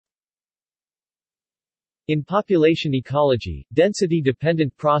In population ecology,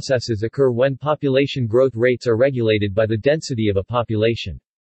 density-dependent processes occur when population growth rates are regulated by the density of a population.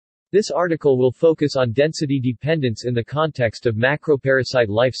 This article will focus on density dependence in the context of macroparasite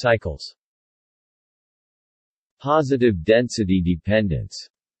life cycles. Positive density dependence.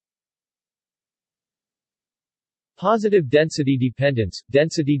 Positive density dependence,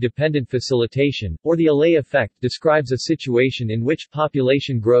 density-dependent facilitation, or the Allais effect, describes a situation in which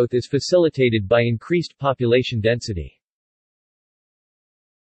population growth is facilitated by increased population density.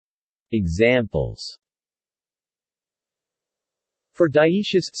 Examples. For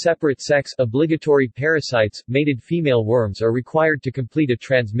dioecious, separate-sex, obligatory parasites, mated female worms are required to complete a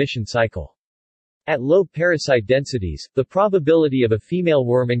transmission cycle. At low parasite densities, the probability of a female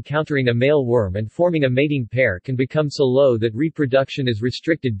worm encountering a male worm and forming a mating pair can become so low that reproduction is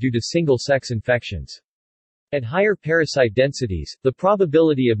restricted due to single-sex infections. At higher parasite densities, the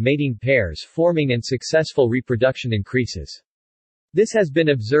probability of mating pairs forming and successful reproduction increases. This has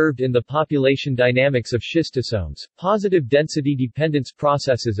been observed in the population dynamics of schistosomes. Positive density dependence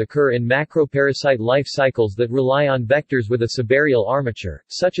processes occur in macroparasite life cycles that rely on vectors with a subaerial armature,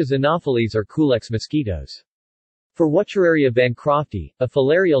 such as Anopheles or Culex mosquitoes. For Wuchereria bancrofti, a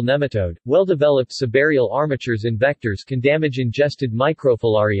filarial nematode, well-developed subaerial armatures in vectors can damage ingested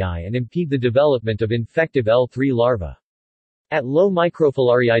microfilariae and impede the development of infective L3 larvae. At low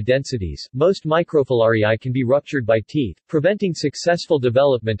microfilariae densities, most microfilariae can be ruptured by teeth, preventing successful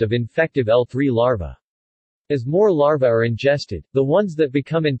development of infective L3 larvae. As more larvae are ingested, the ones that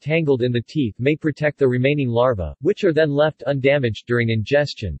become entangled in the teeth may protect the remaining larvae, which are then left undamaged during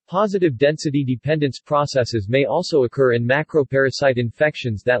ingestion. Positive density dependence processes may also occur in macroparasite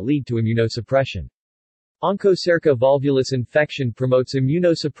infections that lead to immunosuppression. Onchocerca volvulus infection promotes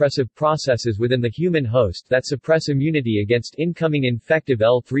immunosuppressive processes within the human host that suppress immunity against incoming infective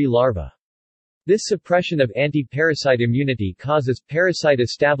L3 larvae. This suppression of anti-parasite immunity causes parasite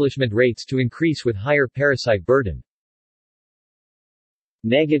establishment rates to increase with higher parasite burden.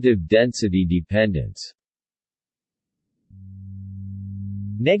 Negative density dependence.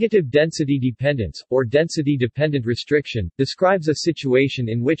 Negative density dependence, or density-dependent restriction, describes a situation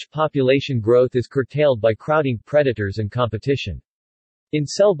in which population growth is curtailed by crowding, predators and competition. In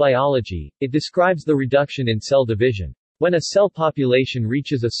cell biology, it describes the reduction in cell division. When a cell population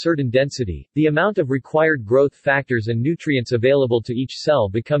reaches a certain density, the amount of required growth factors and nutrients available to each cell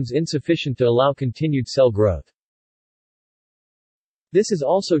becomes insufficient to allow continued cell growth. This is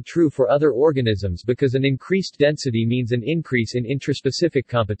also true for other organisms because an increased density means an increase in intraspecific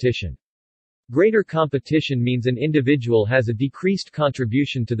competition. Greater competition means an individual has a decreased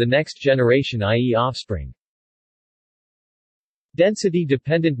contribution to the next generation, i.e. offspring.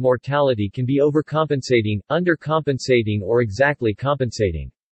 Density-dependent mortality can be overcompensating, undercompensating or exactly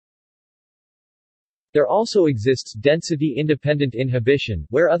compensating. There also exists density-independent inhibition,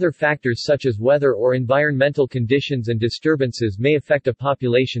 where other factors such as weather or environmental conditions and disturbances may affect a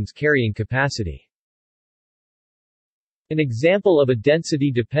population's carrying capacity. An example of a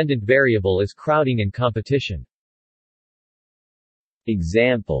density-dependent variable is crowding and competition.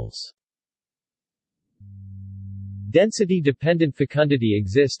 Examples. Density-dependent fecundity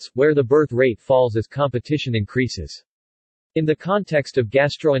exists, where the birth rate falls as competition increases. In the context of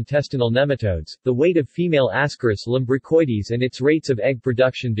gastrointestinal nematodes, the weight of female Ascaris lumbricoides and its rates of egg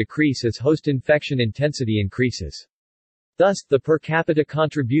production decrease as host infection intensity increases. Thus, the per capita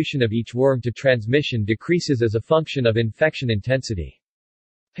contribution of each worm to transmission decreases as a function of infection intensity.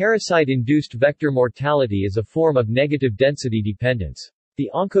 Parasite-induced vector mortality is a form of negative density dependence.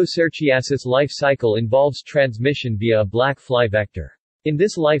 The Onchocerciasis life cycle involves transmission via a black fly vector. In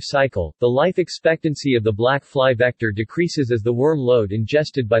this life cycle, the life expectancy of the black fly vector decreases as the worm load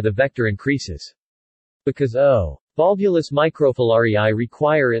ingested by the vector increases. Because O. volvulus microfilariae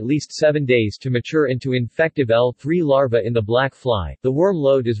require at least 7 days to mature into infective L3 larvae in the black fly, the worm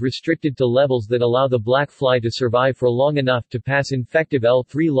load is restricted to levels that allow the black fly to survive for long enough to pass infective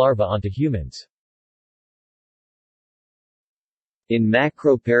L3 larvae onto humans. In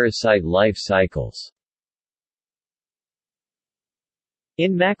macroparasite life cycles.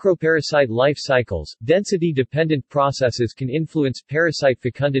 In macroparasite life cycles, density-dependent processes can influence parasite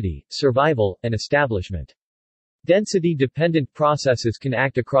fecundity, survival, and establishment. Density-dependent processes can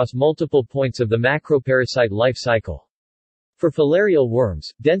act across multiple points of the macroparasite life cycle. For filarial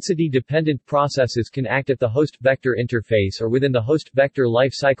worms, density-dependent processes can act at the host-vector interface or within the host-vector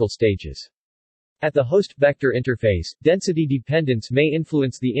life cycle stages. At the host-vector interface, density dependence may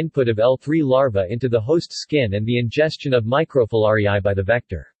influence the input of L3 larvae into the host skin and the ingestion of microfilariae by the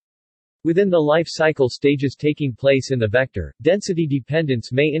vector. Within the life cycle stages taking place in the vector, density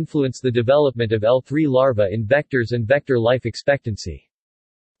dependence may influence the development of L3 larvae in vectors and vector life expectancy.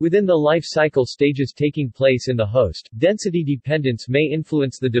 Within the life cycle stages taking place in the host, density dependence may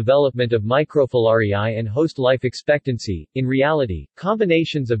influence the development of microfilariae and host life expectancy. In reality,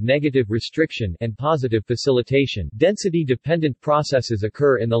 combinations of negative restriction and positive facilitation density-dependent processes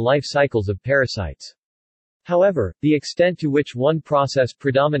occur in the life cycles of parasites. However, the extent to which one process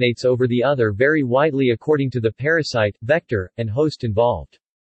predominates over the other vary widely according to the parasite, vector, and host involved.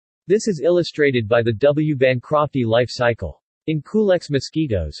 This is illustrated by the W. Bancrofti life cycle. In Culex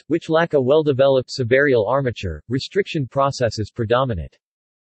mosquitoes, which lack a well-developed sebareal armature, restriction process is predominant.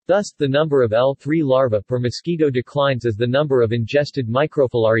 Thus, the number of L3 larvae per mosquito declines as the number of ingested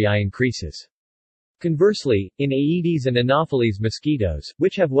microfilariae increases. Conversely, in Aedes and Anopheles mosquitoes,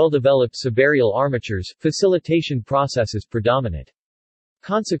 which have well-developed sebareal armatures, facilitation process is predominant.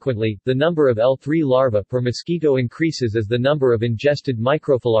 Consequently, the number of L3 larvae per mosquito increases as the number of ingested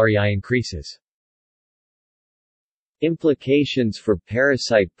microfilariae increases. Implications for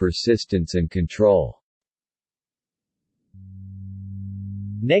parasite persistence and control.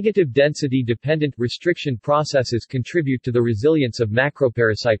 Negative density-dependent restriction processes contribute to the resilience of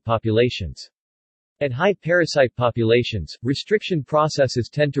macroparasite populations. At high parasite populations, restriction processes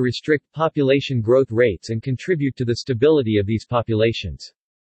tend to restrict population growth rates and contribute to the stability of these populations.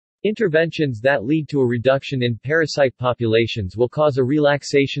 Interventions that lead to a reduction in parasite populations will cause a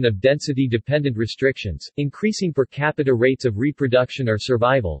relaxation of density-dependent restrictions, increasing per capita rates of reproduction or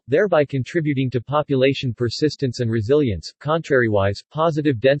survival, thereby contributing to population persistence and resilience. Contrariwise,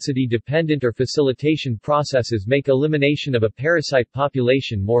 positive density-dependent or facilitation processes make elimination of a parasite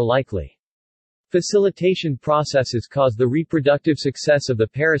population more likely. Facilitation processes cause the reproductive success of the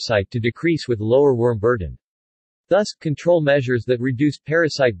parasite to decrease with lower worm burden. Thus, control measures that reduce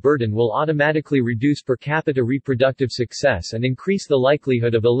parasite burden will automatically reduce per capita reproductive success and increase the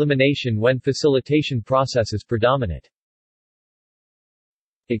likelihood of elimination when facilitation process is predominant.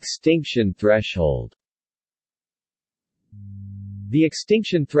 Extinction threshold. The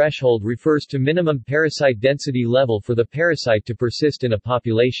extinction threshold refers to minimum parasite density level for the parasite to persist in a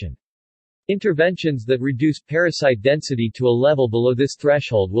population. Interventions that reduce parasite density to a level below this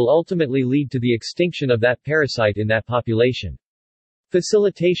threshold will ultimately lead to the extinction of that parasite in that population.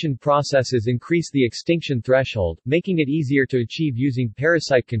 Facilitation processes increase the extinction threshold, making it easier to achieve using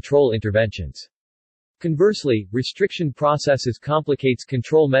parasite control interventions. Conversely, restriction processes complicates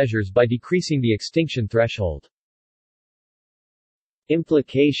control measures by decreasing the extinction threshold.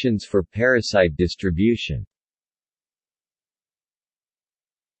 Implications for parasite distribution.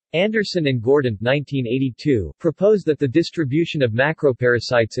 Anderson and Gordon 1982 proposed that the distribution of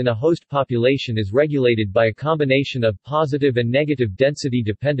macroparasites in a host population is regulated by a combination of positive and negative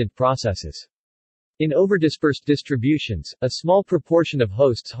density-dependent processes. In overdispersed distributions, a small proportion of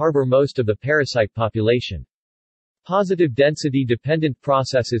hosts harbor most of the parasite population. Positive density-dependent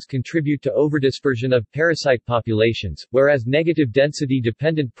processes contribute to overdispersion of parasite populations, whereas negative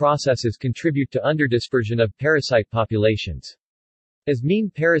density-dependent processes contribute to underdispersion of parasite populations. As mean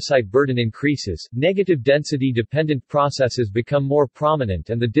parasite burden increases, negative density-dependent processes become more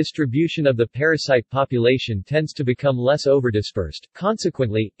prominent and the distribution of the parasite population tends to become less overdispersed.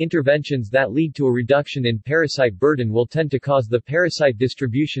 Consequently, interventions that lead to a reduction in parasite burden will tend to cause the parasite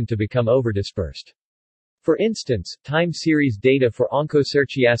distribution to become overdispersed. For instance, time series data for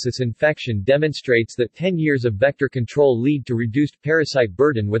onchocerciasis infection demonstrates that 10 years of vector control lead to reduced parasite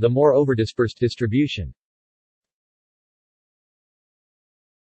burden with a more overdispersed distribution.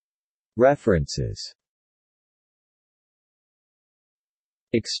 References.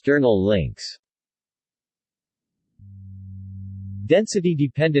 External links. Density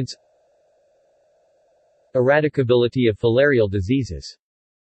dependence. Eradicability of filarial diseases.